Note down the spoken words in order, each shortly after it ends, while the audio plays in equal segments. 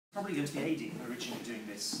Probably going to be Aidy originally doing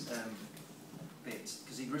this bit,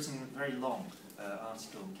 because he'd written a very long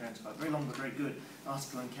article on Counterfire, very long but very good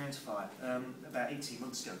article on Counterfire about 18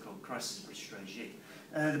 months ago called Crisis of the British Regime.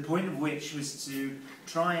 The point of which was to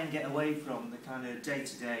try and get away from the kind of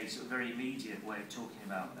day-to-day, sort of very immediate way of talking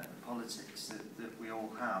about politics that we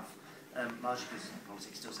all have, largely because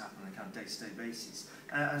politics does happen on a kind of day-to-day basis,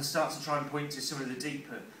 and start to try and point to some of the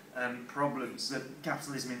deeper problems that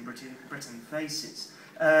capitalism in Britain faces.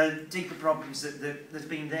 Deeper problems that have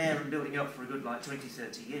been there and building up for a good 20,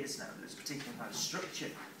 30 years now. There's a particular kind of structure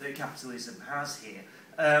that capitalism has here,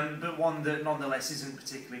 but one that nonetheless isn't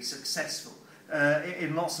particularly successful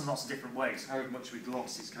in lots and lots of different ways. However much we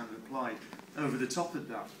gloss is kind of applied over the top of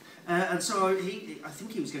that. And so I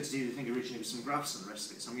think he was going to do the thing originally with some graphs and the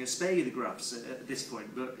rest of it, so I'm going to spare you the graphs at this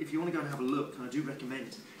point, but if you want to go and have a look, and I do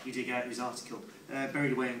recommend you dig out his article,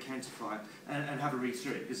 Buried Away in Counterfire, and have a read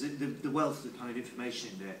through it, because the wealth of kind of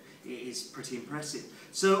information in there is pretty impressive.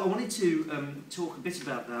 So I wanted to talk a bit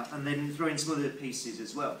about that, and then throw in some other pieces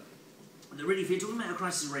as well. And really, if you're talking about a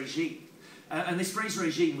crisis of regime, and this phrase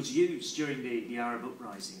regime was used during the Arab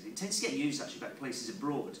uprisings, it tends to get used actually about places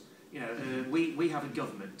abroad. You know, we have a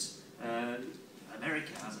government,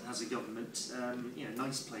 America has a government, you know,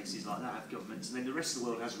 nice places like that have governments, and then the rest of the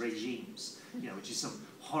world has regimes, you know, which is some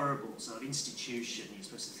horrible sort of institution. You're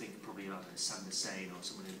supposed to think probably like Saddam Hussein or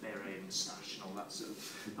someone in a beret and moustache and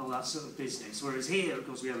all that sort of business. Whereas here, of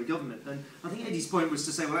course, we have a government. And I think Eddie's point was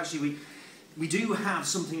to say, well, actually, we do have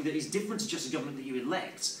something that is different to just a government that you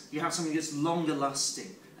elect. You have something that's longer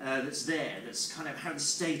lasting. That's there, that's kind of how the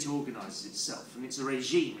state organises itself, and it's a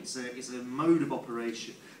regime, it's a mode of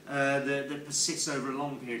operation that persists over a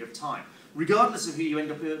long period of time, regardless of who you end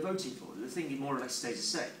up voting for. The thing more or less stays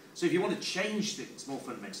the same. So if you want to change things more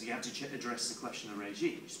fundamentally, you have to address the question of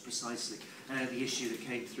regime, which is precisely the issue that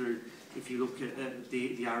came through if you look at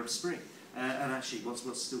the Arab Spring, and actually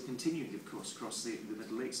what's still continuing, of course, across the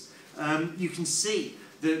Middle East. You can see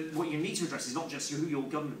that what you need to address is not just who your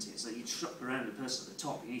government is, that you chuck around the person at the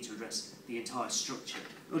top, you need to address the entire structure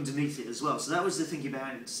underneath it as well. So that was the thinking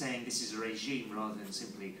behind saying this is a regime rather than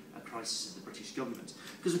simply a crisis of the British government.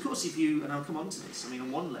 Because of course if you, and I'll come on to this, I mean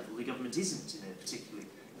on one level the government isn't in a particularly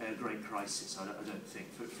great crisis, I don't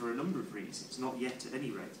think, for a number of reasons, not yet at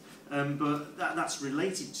any rate. But that's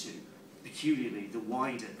related to, peculiarly, the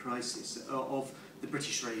wider crisis of the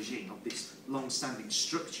British regime, of this long-standing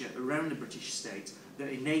structure around the British state that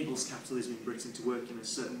enables capitalism in Britain to work in a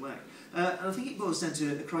certain way. And I think it boils down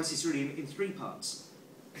to a crisis really in three parts.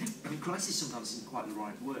 I mean, crisis sometimes isn't quite the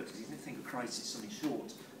right word, because you can think of crisis something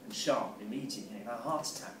short and sharp, immediate. You have a heart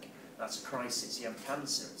attack, that's a crisis. You have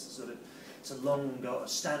cancer, it's a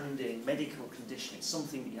long-standing medical condition. It's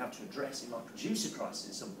something that you have to address. It might produce a crisis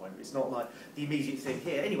at some point, but it's not like the immediate thing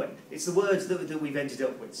here. Anyway, it's the words that we've ended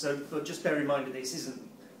up with. So, but just bear in mind that this isn't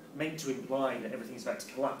meant to imply that everything's about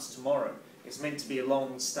to collapse tomorrow. It's meant to be a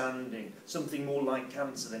long-standing, something more like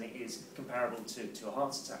cancer than it is comparable to a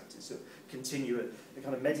heart attack, to sort of continue a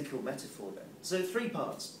kind of medical metaphor there. So three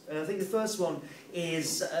parts. I think the first one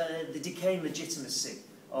is the decaying legitimacy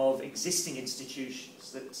of existing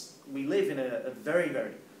institutions. That we live in a very,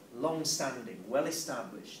 very long-standing,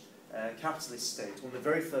 well-established capitalist state, one of the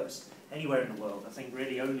very first anywhere in the world. I think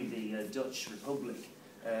really only the Dutch Republic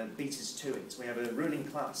beat us to it. We have a ruling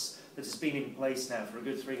class that has been in place now for a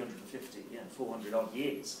good 350, 400 odd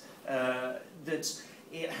years. That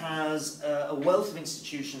it has a wealth of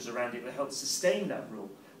institutions around it that help sustain that rule,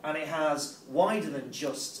 and it has wider than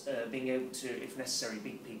just being able to, if necessary,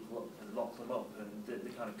 beat people up and lock them up and the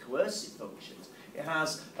kind of coercive functions. It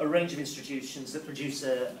has a range of institutions that produce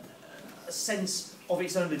a sense of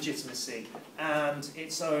its own legitimacy and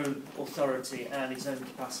its own authority and its own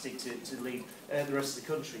capacity to lead the rest of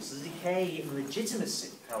the country. So the decay in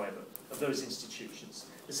legitimacy, however, of those institutions.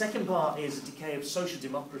 The second part is a decay of social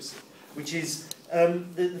democracy, which is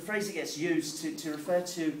the phrase that gets used to refer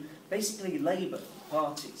to basically Labour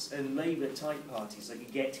parties and Labour-type parties that you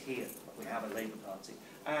get here. We have a Labour Party.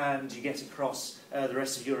 And you get across the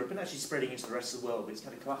rest of Europe, and actually spreading into the rest of the world, but it's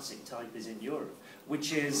kind of classic type is in Europe,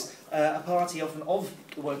 which is a party often of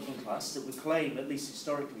the working class that would claim, at least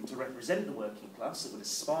historically, to represent the working class, that would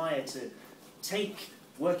aspire to take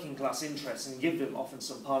working class interests and give them often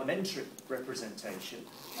some parliamentary representation,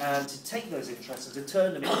 and to take those interests and to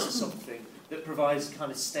turn them into something that provides a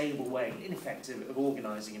kind of stable way, in effect, of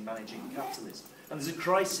organising and managing capitalism. And there's a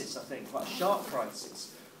crisis, I think, quite a sharp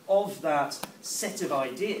crisis, of that set of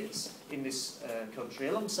ideas in this country,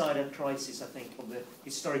 alongside a crisis, I think, of the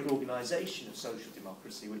historic organisation of social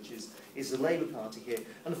democracy, which is the Labour Party here.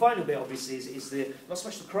 And the final bit, obviously, is not so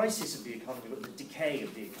much the crisis of the economy, but the decay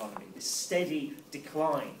of the economy, this steady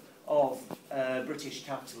decline of British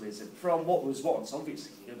capitalism from what was once,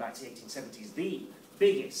 obviously, you go back to the 1870s, the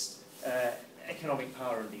biggest economic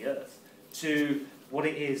power of the earth, to what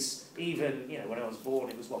it is, even, you know, when I was born,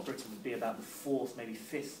 it was what Britain would be about the fourth, maybe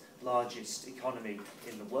fifth largest economy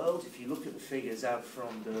in the world. If you look at the figures out from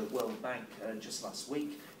the World Bank just last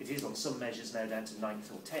week, it is on some measures now down to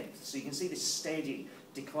 9th or 10th. So you can see this steady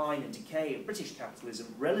decline and decay of British capitalism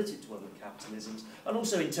relative to other capitalisms, and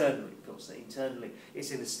also internally, of course, that internally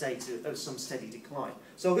it's in a state of some steady decline.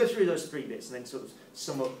 So I'll go through those three bits and then sort of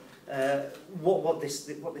sum up what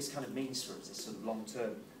this kind of means for us, this sort of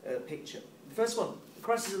long-term picture. The first one, the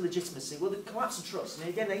crisis of legitimacy. Well, the collapse of trust. And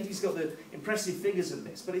again, Aidy's got the impressive figures of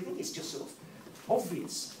this, but I think it's just sort of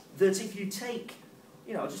obvious that if you take,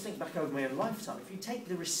 you know, I'll just think back over my own lifetime, if you take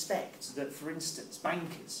the respect that, for instance,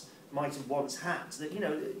 bankers might have once had, that, you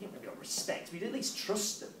know, got respect, but you'd at least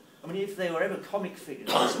trust them. I mean, if they were ever comic figures,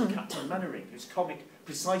 like Captain Mannering, who's comic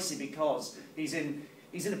precisely because he's in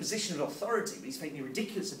a position of authority, but he's faintly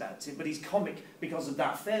ridiculous about it, but he's comic because of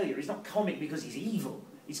that failure. He's not comic because he's evil.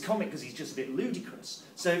 He's comic because he's just a bit ludicrous.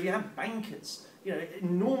 So if you have bankers, you know,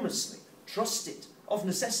 enormously trusted, of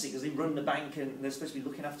necessity, because they run the bank and they're supposed to be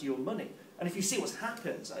looking after your money. And if you see what's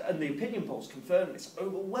happened, and the opinion polls confirm this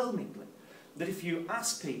overwhelmingly, that if you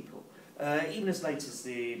ask people, even as late as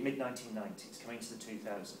the mid-1990s, coming to the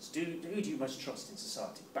 2000s, who do you most trust in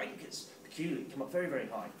society? Bankers, peculiarly, come up very, very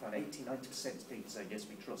high. Around 80-90% of people say, yes,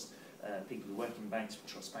 we trust people who work in banks, we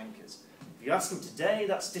trust bankers. If you ask them today,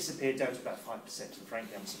 that's disappeared down to about 5%, and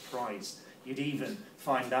frankly, I'm surprised you'd even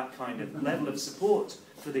find that kind of level of support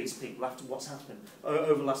for these people after what's happened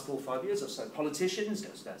over the last 4 or 5 years or so. Politicians,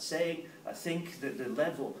 goes without saying, I think that the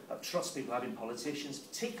level of trust people have in politicians,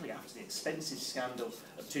 particularly after the expensive scandal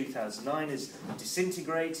of 2009, is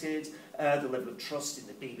disintegrated. The level of trust in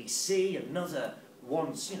the BBC, another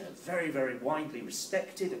once, you know, very, very widely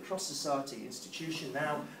respected across society institution,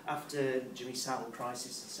 now after Jimmy Savile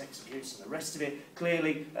crisis and sex abuse and the rest of it,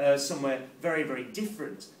 clearly somewhere very, very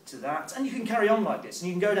different to that. And you can carry on like this, and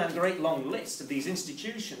you can go down a great long list of these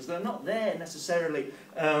institutions that are not there necessarily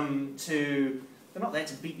they're not there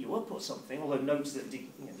to beat you up or something, although note that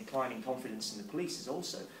declining confidence in the police is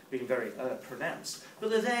also being very pronounced. But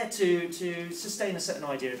they're there to sustain a certain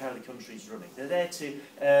idea of how the country's running. They're there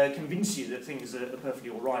to convince you that things are perfectly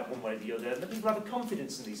all right one way or the other, and that people have a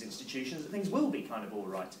confidence in these institutions that things will be kind of all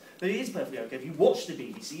right. That it is perfectly okay. If you watch the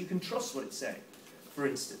BBC, you can trust what it's saying, for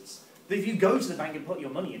instance. That if you go to the bank and put your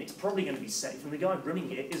money in, it's probably going to be safe, and the guy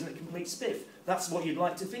running it isn't a complete spiff. That's what you'd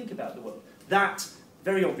like to think about the world. That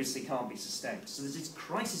very obviously can't be sustained. So there's this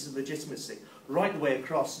crisis of legitimacy right the way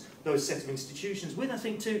across those set of institutions, with, I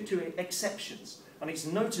think, two exceptions. And it's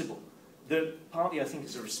notable that partly, I think,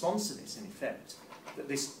 as a response to this, in effect, that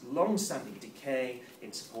this long-standing decay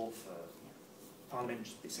in support for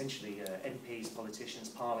Parliament, essentially MPs, politicians,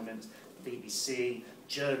 Parliament, BBC,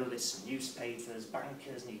 journalists, newspapers,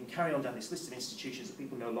 bankers, and you can carry on down this list of institutions that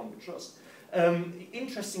people no longer trust.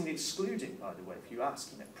 Interestingly excluding, by the way, if you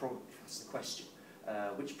ask, that's the question,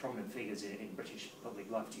 which prominent figures in British public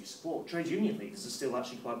life do you support? Trade union leaders are still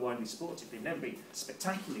actually quite widely supported. They've never been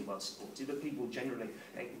spectacularly well supported, but people generally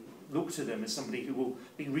look to them as somebody who will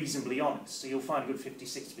be reasonably honest. So you'll find a good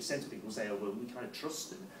 50-60% of people say, oh, well, we kind of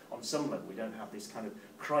trust them on some level. We don't have this kind of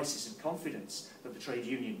crisis of confidence of the trade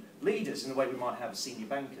union leaders in the way we might have senior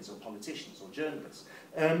bankers or politicians or journalists.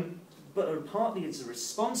 But partly it's a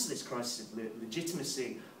response to this crisis of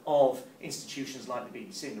legitimacy of institutions like the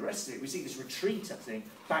BBC and the rest of it. We see this retreat, I think,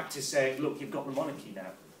 back to saying, look, you've got the monarchy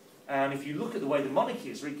now. And if you look at the way the monarchy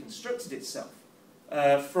has reconstructed itself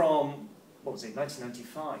from, what was it,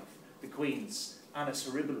 1995, the Queen's Annus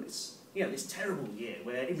Horribilis, you know, this terrible year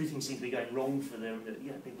where everything seemed to be going wrong for them, that, you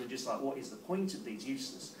know, people are just like, what is the point of these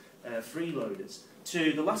useless freeloaders,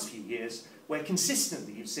 to the last few years where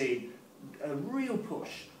consistently you've seen a real push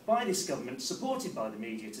by this government, supported by the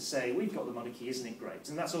media, to say, we've got the monarchy, isn't it great?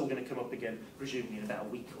 And that's all going to come up again, presumably in about a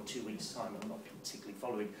week or 2 weeks' time. I'm not particularly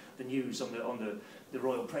following the news on the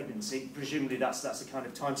royal pregnancy. Presumably that's the kind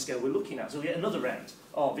of timescale we're looking at. So we get another round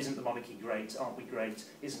of, isn't the monarchy great? Aren't we great?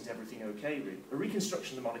 Isn't everything okay, really? A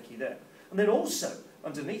reconstruction of the monarchy there. And then also,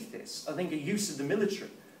 underneath this, I think a use of the military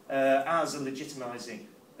as a legitimising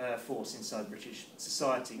force inside British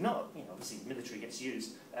society. Not, you know, obviously the military gets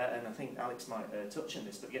used, and I think Alex might touch on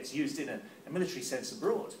this, but gets used in a military sense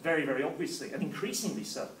abroad, very, very obviously, and increasingly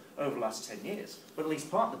so over the last 10 years. But at least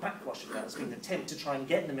part of the backwash of that has been an attempt to try and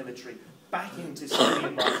get the military back into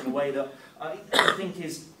civilian life in a way that I think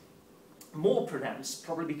is more pronounced,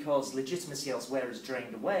 probably because legitimacy elsewhere is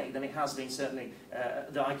drained away than it has been, certainly,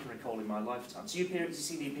 that I can recall in my lifetime. So you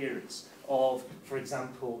see the appearance of, for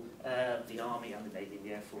example, the Army and the Navy and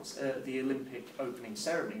the Air Force, the Olympic opening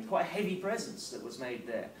ceremony, quite a heavy presence that was made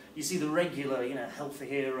there. You see the regular, Health for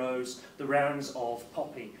Heroes, the rounds of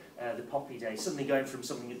Poppy, the Poppy Day, suddenly going from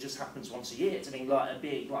something that just happens once a year to being like a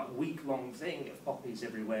big, week-long thing of poppies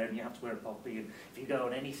everywhere, and you have to wear a poppy, and if you go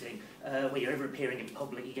on anything where you're ever appearing in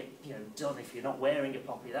public, you get, done if you're not wearing a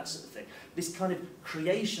poppy, that sort of thing. This kind of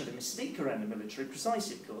creation of a mystique around the military,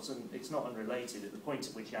 precisely, of course, and it's not unrelated at the point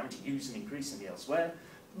at which you're having to use them increasingly elsewhere.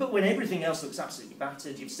 But when everything else looks absolutely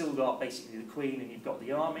battered, you've still got basically the Queen and you've got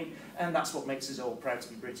the Army, and that's what makes us all proud to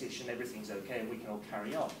be British and everything's okay and we can all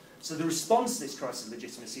carry on. So the response to this crisis of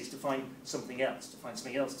legitimacy is to find something else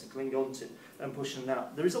to cling on to and push on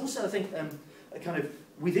that. There is also, I think, a kind of,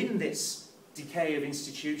 within this decay of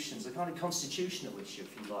institutions, a kind of constitutional issue,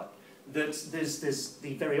 if you like, that there's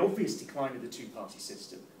the very obvious decline of the two-party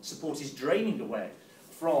system. Support is draining away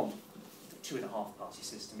from two-and-a-half-party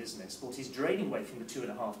system, isn't it? Support is draining away from the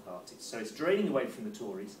two-and-a-half parties. So it's draining away from the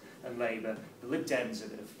Tories and Labour. The Lib Dems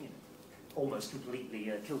have almost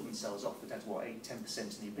completely killed themselves off. They're down to, what,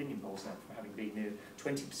 8-10% in the opinion polls now, from having been near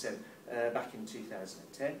 20% back in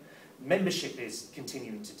 2010. Membership is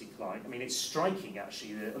continuing to decline. I mean, it's striking,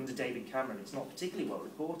 actually, that under David Cameron, it's not particularly well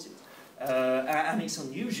reported. And it's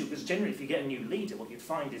unusual, because generally if you get a new leader, what you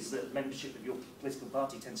find is that membership of your political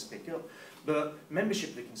party tends to pick up. But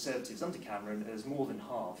membership of the Conservatives under Cameron has more than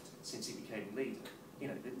halved since he became leader.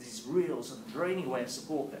 This real sort of draining away of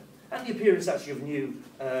support there. And the appearance actually of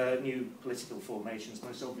new political formations,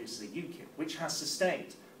 most obviously UKIP, which has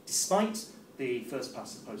sustained, despite the first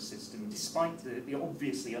past the post system, despite the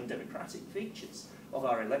obviously undemocratic features of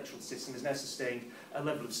our electoral system, has now sustained a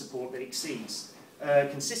level of support that exceeds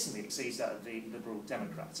consistently exceeds that of the Liberal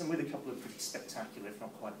Democrats, and with a couple of pretty spectacular, if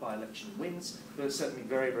not quite by-election wins, but certainly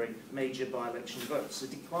very, very major by-election votes. The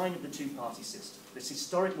decline of the two-party system, this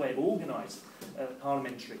historic way of organised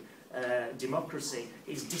parliamentary democracy,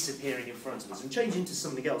 is disappearing in front of us, and changing to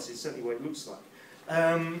something else is certainly what it looks like.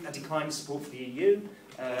 A decline in support for the EU,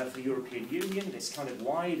 for the European Union, this kind of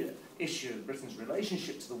wider issue of Britain's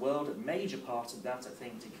relationship to the world, a major part of that, I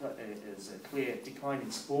think, is a clear decline in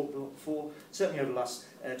support for, certainly over the last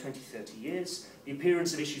 20, 30 years. The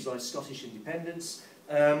appearance of issues like Scottish independence,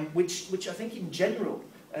 which I think in general,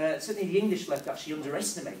 certainly the English left actually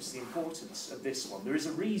underestimates the importance of this one. There is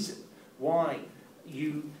a reason why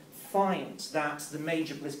you find that the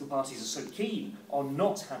major political parties are so keen on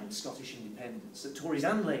not having Scottish independence, that Tories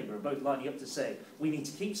and Labour are both lining up to say we need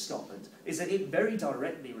to keep Scotland, is that it very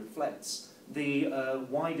directly reflects the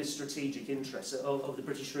wider strategic interests of the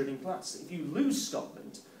British ruling class. If you lose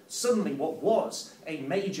Scotland, suddenly what was a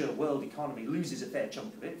major world economy loses a fair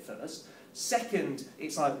chunk of it first. Second,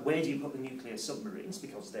 it's like, where do you put the nuclear submarines?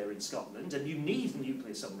 Because they're in Scotland, and you need the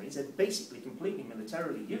nuclear submarines. They're basically completely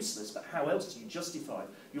militarily useless, but how else do you justify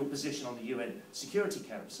your position on the UN Security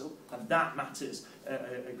Council? And that matters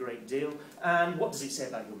a great deal. And what does it say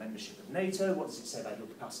about your membership of NATO? What does it say about your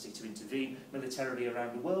capacity to intervene militarily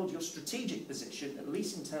around the world? Your strategic position, at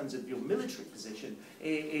least in terms of your military position,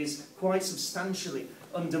 is quite substantially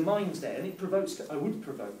undermined there. And it would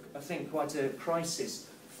provoke, I think, quite a crisis,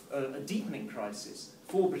 a deepening crisis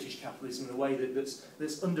for British capitalism in a way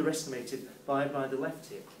that's underestimated by the left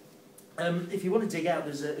here. If you want to dig out,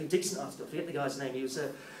 there's a decent article, I forget the guy's name, he was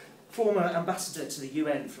a former ambassador to the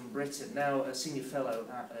UN from Britain, now a senior fellow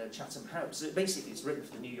at Chatham House. So basically it's written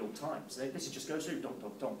for the New York Times. This just goes through,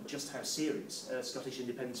 just how serious Scottish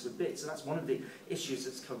independence would be. So that's one of the issues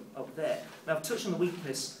that's come up there. Now I've touched on the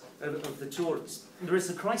weakness of the Tories. There is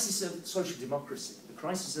the crisis of social democracy, the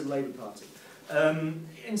crisis of the Labour Party.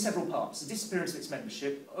 In several parts. The disappearance of its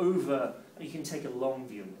membership over, you can take a long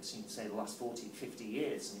view on this, you can say the last 40, 50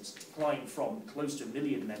 years, and it's declined from close to 1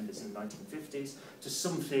 million members in the 1950s to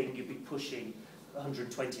something you'd be pushing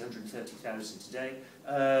 120, 130,000 today.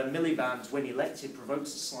 Miliband, when elected,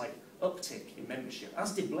 provokes a slight uptick in membership,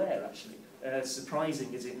 as did Blair, actually.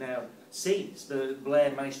 Surprising as it now seems, that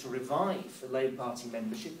Blair managed to revive the Labour Party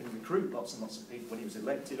membership and recruit lots and lots of people when he was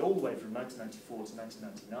elected, all the way from 1994 to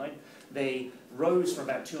 1999. They rose from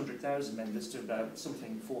about 200,000 members to about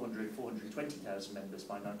something 400, 420,000 members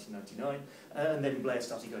by 1999, and then Blair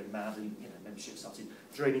started going mad, and membership started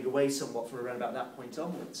draining away somewhat from around about that point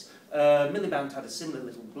onwards. Miliband had a similar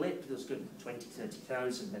little blip. There was good 20,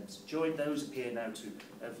 30,000 members who joined. Those appear now to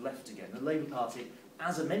have left again. The Labour Party,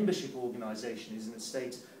 as a membership organisation, is in a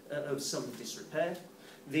state of some disrepair.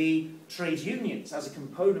 the trade unions as a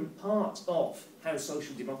component part of how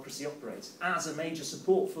social democracy operates, as a major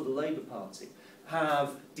support for the Labour Party,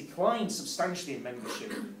 have declined substantially in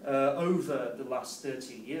membership over the last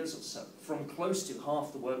 30 years or so, from close to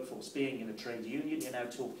half the workforce being in a trade union. You're now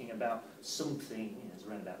talking about something, it's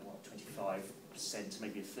around about, what, 25%,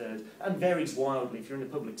 maybe a third, and varies wildly. If you're in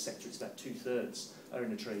the public sector, it's about 2/3 are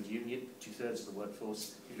in a trade union, 2/3 of the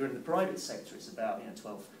workforce. If you're in the private sector, it's about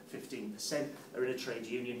 12, 15% are in a trade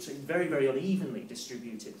union. So it's very, very unevenly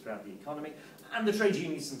distributed throughout the economy. And the trade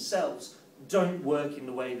unions themselves don't work in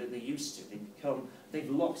the way that they used to. They've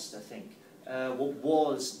lost, I think, what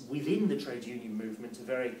was within the trade union movement a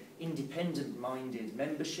very independent-minded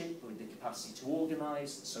membership with the capacity to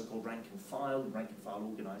organise, the so-called rank and file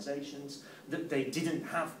organisations, that they didn't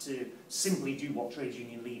have to simply do what trade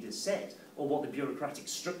union leaders said or what the bureaucratic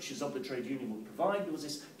structures of the trade union would provide. There was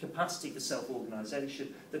this capacity for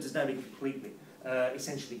self-organisation that has now been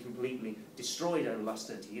essentially completely destroyed over the last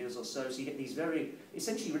 30 years or so. So you get these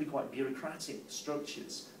essentially really quite bureaucratic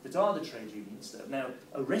structures that are the trade unions that have now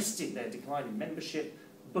arrested their decline in membership,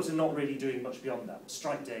 but are not really doing much beyond that.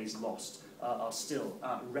 Strike days lost are still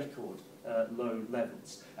at record low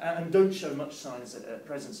levels, and don't show much signs at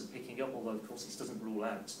presence of picking up, although of course this doesn't rule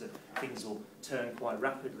out that things will turn quite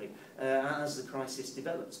rapidly as the crisis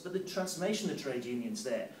develops. But the transformation of trade unions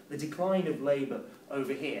there, the decline of labour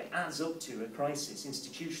over here, adds up to a crisis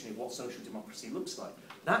institutionally of what social democracy looks like.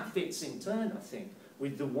 That fits in turn, I think,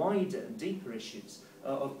 with the wider and deeper issues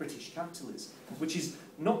of British capitalism, which is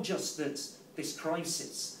not just that this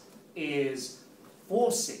crisis is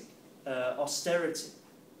forcing austerity,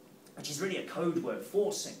 which is really a code word,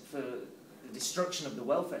 forcing for the destruction of the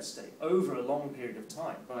welfare state over a long period of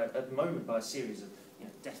time, at the moment by a series of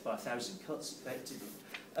death by 1,000 cuts, effectively,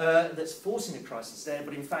 that's forcing a crisis there,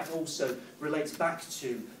 but in fact also relates back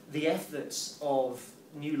to the efforts of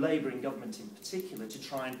New Labour in government in particular to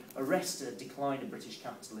try and arrest a decline of British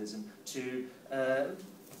capitalism, to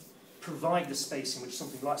provide the space in which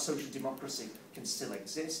something like social democracy can still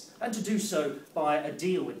exist, and to do so by a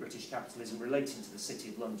deal with British capitalism relating to the City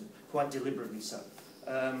of London, quite deliberately so.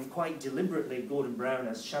 Quite deliberately, Gordon Brown,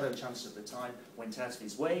 as Shadow Chancellor at the time, went out of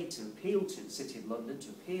his way to appeal to the City of London, to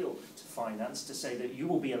appeal to finance, to say that you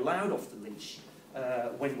will be allowed off the leash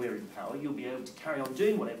when we're in power. You'll be able to carry on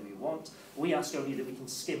doing whatever you want. We ask only that we can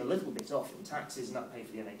skim a little bit off in taxes and that pay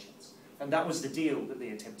for the NHS. And that was the deal that they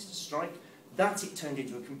attempted to strike. That it turned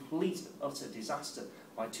into a complete, utter disaster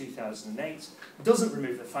by 2008. Doesn't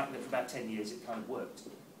remove the fact that for about 10 years it kind of worked.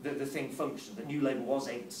 The thing functioned, that New Labour was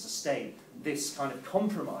able to sustain this kind of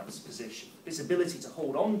compromise position, this ability to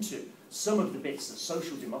hold on to some of the bits that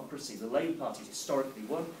social democracy, the Labour Party historically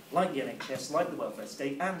won, like the NHS, like the welfare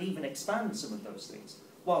state, and even expand some of those things,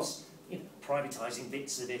 whilst privatising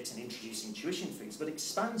bits of it and introducing tuition fees, but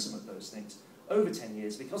expand some of those things over 10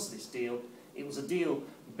 years because of this deal. It was a deal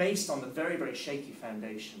based on the very, very shaky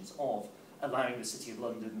foundations of allowing the City of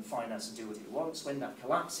London and finance to do what it wants. When that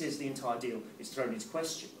collapses, the entire deal is thrown into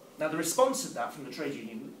question. Now, the response of that from the trade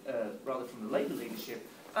union, rather from the Labour leadership,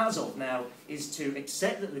 as of now, is to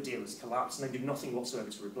accept that the deal has collapsed and then do nothing whatsoever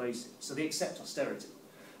to replace it. So they accept austerity,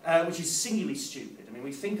 which is singularly stupid. I mean,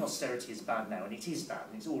 we think austerity is bad now, and it is bad,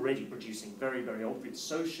 and it's already producing very, very obvious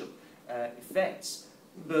social effects.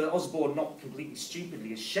 But Osborne, not completely stupidly,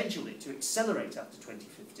 has scheduled it to accelerate after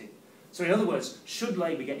 2015. So in other words, should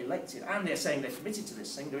Labour get elected, and they're saying they're committed to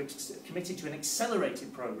this thing, they're committed to an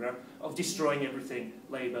accelerated programme of destroying everything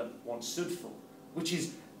Labour once stood for, which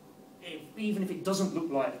is, even if it doesn't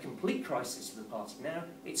look like a complete crisis for the party now,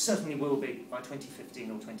 it certainly will be by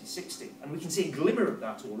 2015 or 2016. And we can see a glimmer of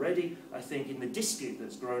that already, I think, in the dispute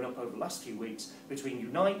that's grown up over the last few weeks between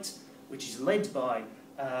Unite, which is led by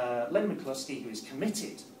Len McCluskey, who is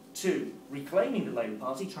committed to reclaiming the Labour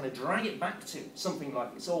Party, trying to drag it back to something like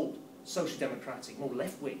its old social democratic, more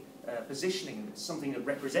left-wing positioning, and it's something that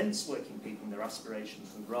represents working people and their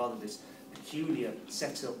aspirations, and rather this peculiar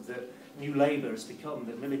setup that New Labour has become,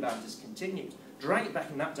 that Miliband has continued. Drag it back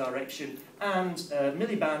in that direction, and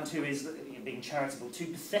Miliband, who is being charitable, too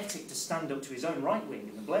pathetic to stand up to his own right wing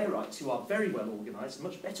and the Blairites, who are very well organised,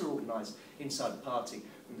 much better organised inside the party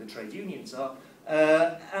than the trade unions are,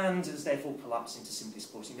 and has therefore collapsed into simply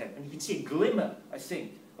supporting them. And you can see a glimmer, I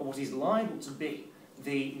think, of what is liable to be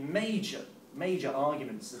the major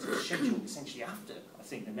arguments that are scheduled essentially after, I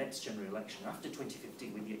think, the next general election, after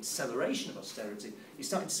 2015, with the acceleration of austerity. You're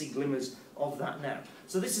starting to see glimmers of that now.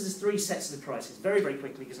 So this is the three sets of the crisis, very, very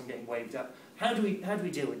quickly, because I'm getting waved at. How do we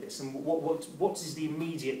deal with this, and what is the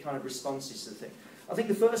immediate kind of responses to the thing? I think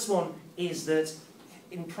the first one is that,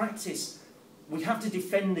 in practice, we have to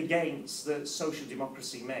defend the gains that social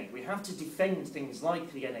democracy made. We have to defend things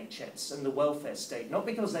like the NHS and the welfare state, not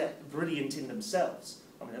because they're brilliant in themselves.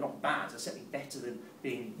 I mean, they're not bad, they're certainly better than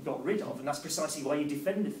being got rid of, and that's precisely why you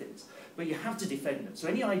defend the things. But you have to defend them. So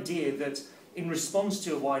any idea that in response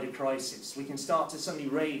to a wider crisis, we can start to suddenly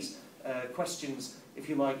raise questions, if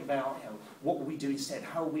you like, about what will we do instead?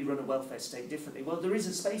 How will we run a welfare state differently? Well, there is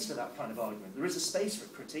a space for that kind of argument. There is a space for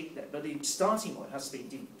critique there. But the starting point has to be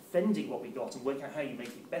defending what we got and working out how you make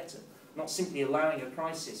it better, not simply allowing a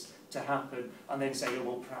crisis to happen and then say, oh,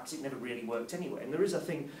 well, perhaps it never really worked anyway. And there is a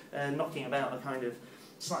thing knocking about a kind of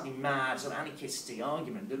slightly mad sort of anarchisty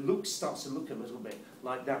argument that starts to look a little bit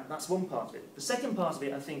like that. That's one part of it. The second part of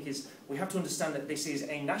it, I think, is we have to understand that this is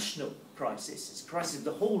a national crisis. It's a crisis of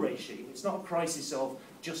the whole regime. It's not a crisis of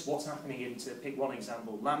just what's happening in, to pick one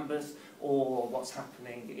example, Lambeth, or what's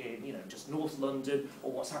happening in, just North London,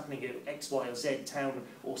 or what's happening in X, Y, or Z town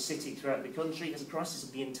or city throughout the country. It's a crisis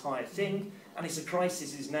of the entire thing, and it's a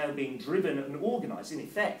crisis that is now being driven and organised, in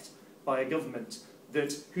effect, by a government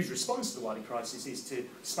whose response to the wider crisis is to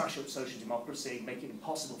smash up social democracy, make it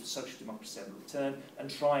impossible for social democracy to return, and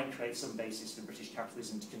try and create some basis for British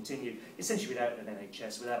capitalism to continue, essentially without an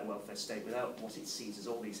NHS, without a welfare state, without what it sees as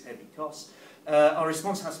all these heavy costs. Our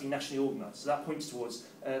response has to be nationally organised, so that points towards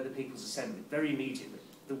the People's Assembly, very immediately.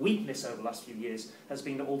 The weakness over the last few years has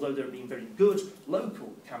been that although there have been very good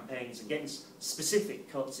local campaigns against specific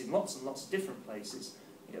cuts in lots and lots of different places,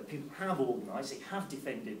 people have organised, they have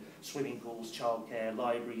defended swimming pools, childcare,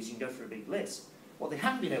 libraries, you can go through a big list. What they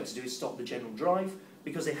haven't been able to do is stop the general drive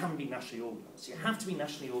because they haven't been nationally organised. You have to be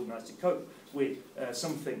nationally organised to cope with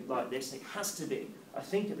something like this. It has to be, I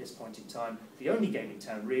think at this point in time, the only game in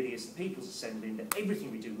town really is the People's Assembly, and that everything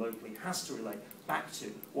we do locally has to relate back to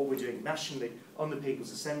what we're doing nationally on the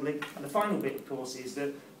People's Assembly. And the final bit, of course, is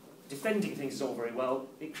that defending things is all very well.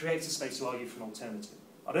 It creates a space to argue for an alternative.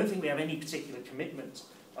 I don't think we have any particular commitment.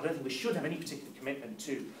 I don't think we should have any particular commitment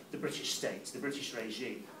to the British state, the British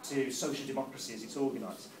regime, to social democracy as it's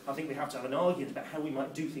organised. I think we have to have an argument about how we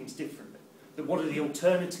might do things differently. That what are the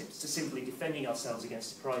alternatives to simply defending ourselves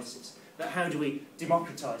against a crisis? That how do we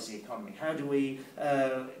democratise the economy? How do we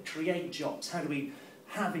create jobs? How do we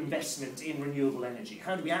have investment in renewable energy?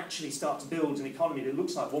 How do we actually start to build an economy that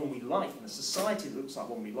looks like one we like, and a society that looks like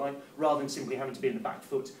one we like, rather than simply having to be in the back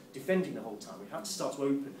foot defending the whole time? We have to start to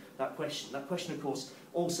open that question. That question, of course,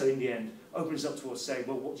 also in the end opens up to us saying,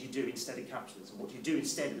 well, what do you do instead of capitalism? What do you do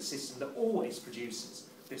instead of a system that always produces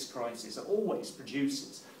this crisis, that always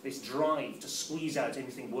produces this drive to squeeze out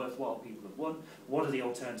anything worthwhile people have won? What are the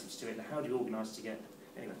alternatives to it, and how do you organise to get them?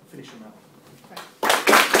 Anyway, I'll finish on that one. Right.